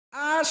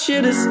I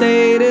should've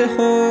stayed at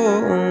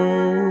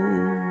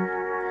home,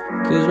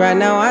 'cause right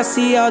now I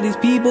see all these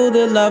people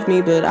that love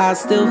me, but I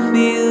still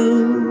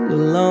feel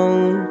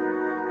alone.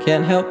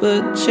 Can't help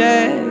but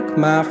check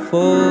my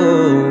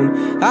phone.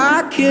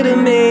 I could've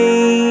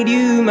made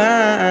you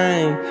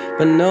mine,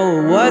 but no,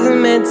 it wasn't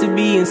meant to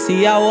be. And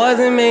see, I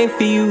wasn't made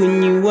for you,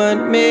 and you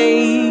weren't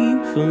made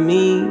for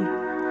me,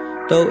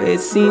 though it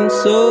seemed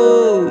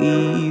so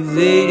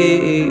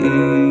easy.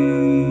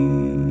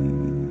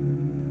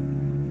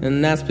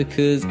 And that's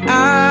because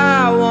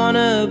I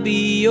wanna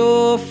be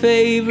your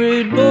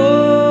favorite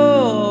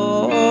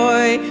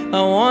boy.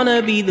 I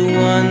wanna be the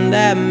one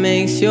that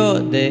makes your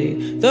day,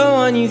 the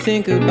one you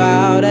think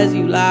about as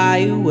you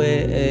lie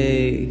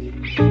awake.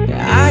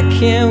 I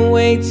can't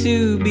wait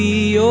to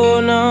be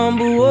your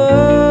number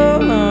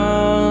one.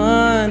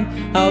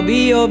 I'll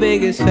be your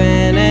biggest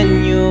fan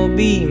and you'll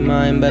be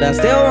mine, but I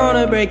still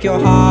wanna break your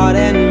heart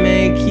and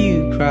make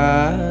you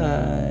cry.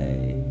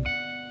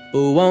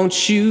 But won't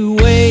you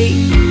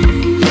wait?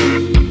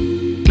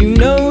 You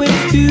know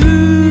it's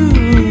too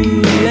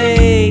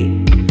late.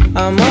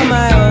 I'm on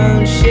my own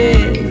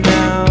shit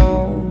now.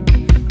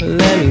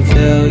 Let me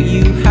tell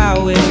you how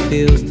it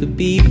feels to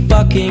be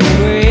fucking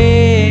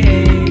great.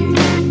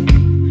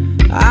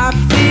 I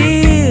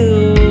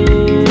feel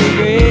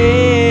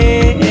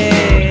great.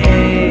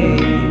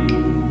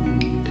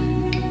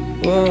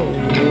 Whoa,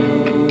 whoa,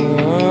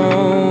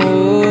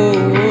 whoa.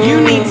 You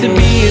need to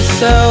be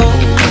yourself.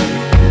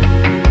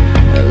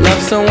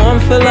 Love someone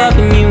for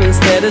loving you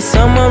instead of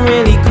someone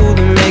really cool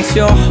that makes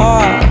your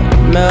heart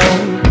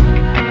melt.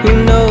 Who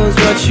knows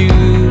what you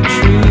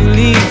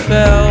truly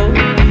felt?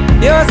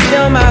 You're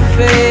still my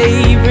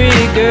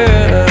favorite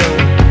girl.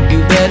 You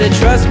better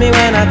trust me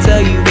when I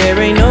tell you there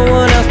ain't no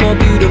one else more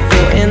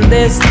beautiful in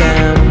this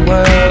damn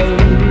world.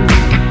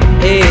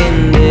 In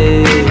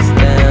this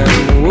damn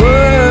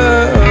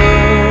world.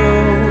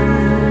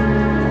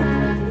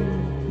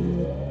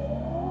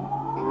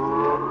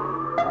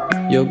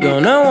 You're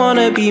gonna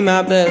wanna be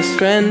my best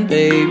friend,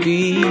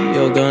 baby.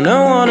 You're gonna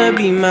wanna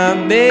be my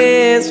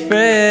best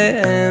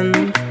friend.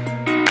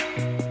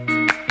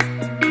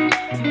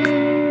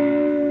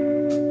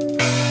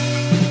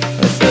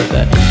 I said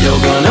that.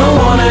 You're gonna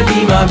wanna be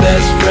my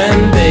best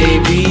friend,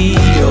 baby.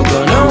 You're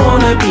gonna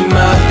wanna be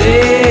my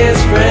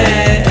best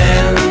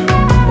friend.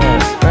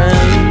 Best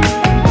friend.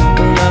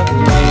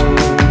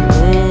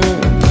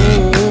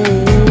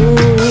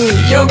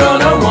 You're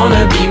gonna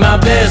wanna be my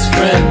best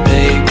friend,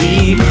 baby.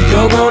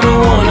 You're gonna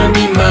wanna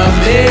be my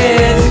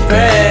best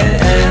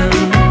friend.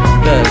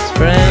 Best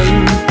friend.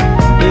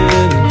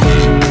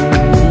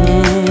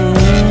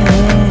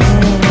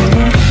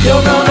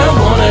 You're gonna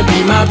wanna be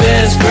my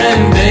best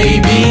friend,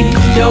 baby.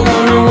 You're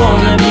gonna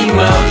wanna be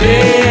my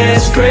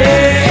best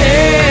friend.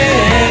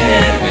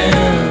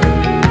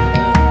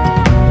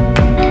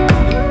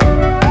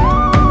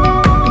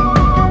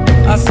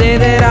 I say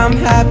that I'm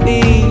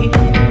happy.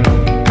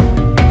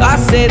 I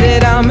say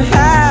that I'm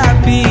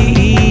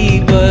happy,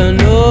 but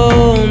no,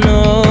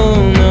 no,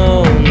 no,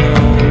 no,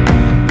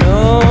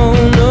 no,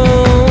 no,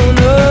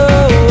 no.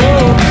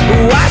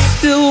 Oh, I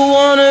still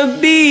wanna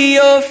be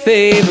your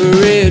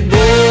favorite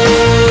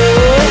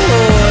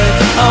boy.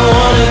 I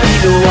wanna be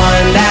the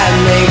one that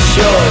makes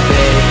your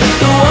day,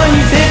 the one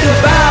you think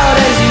about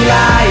as you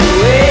lie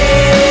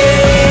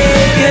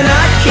awake. And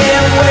I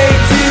can't wait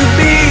to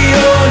be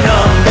your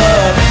number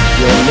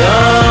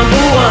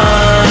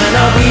one.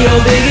 I'll be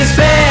your biggest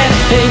fan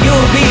and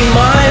you'll be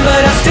mine,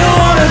 but I still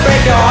wanna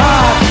break your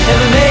heart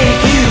and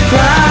make you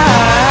cry.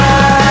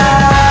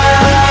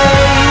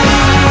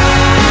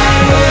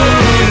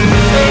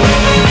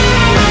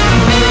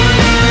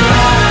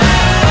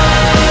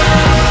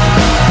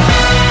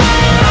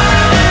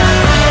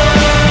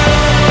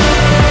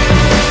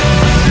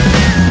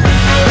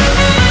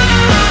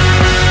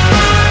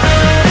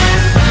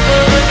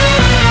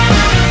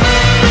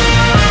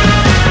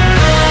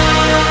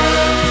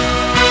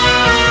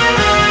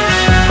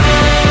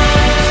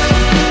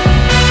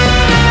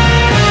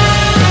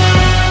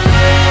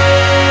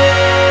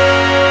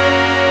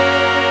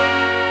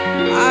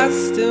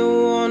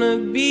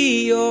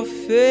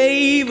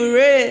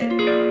 Favorite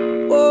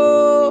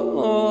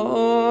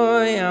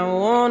boy, I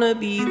wanna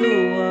be the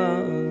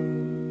one.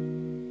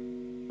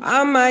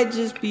 I might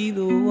just be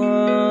the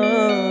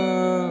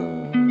one.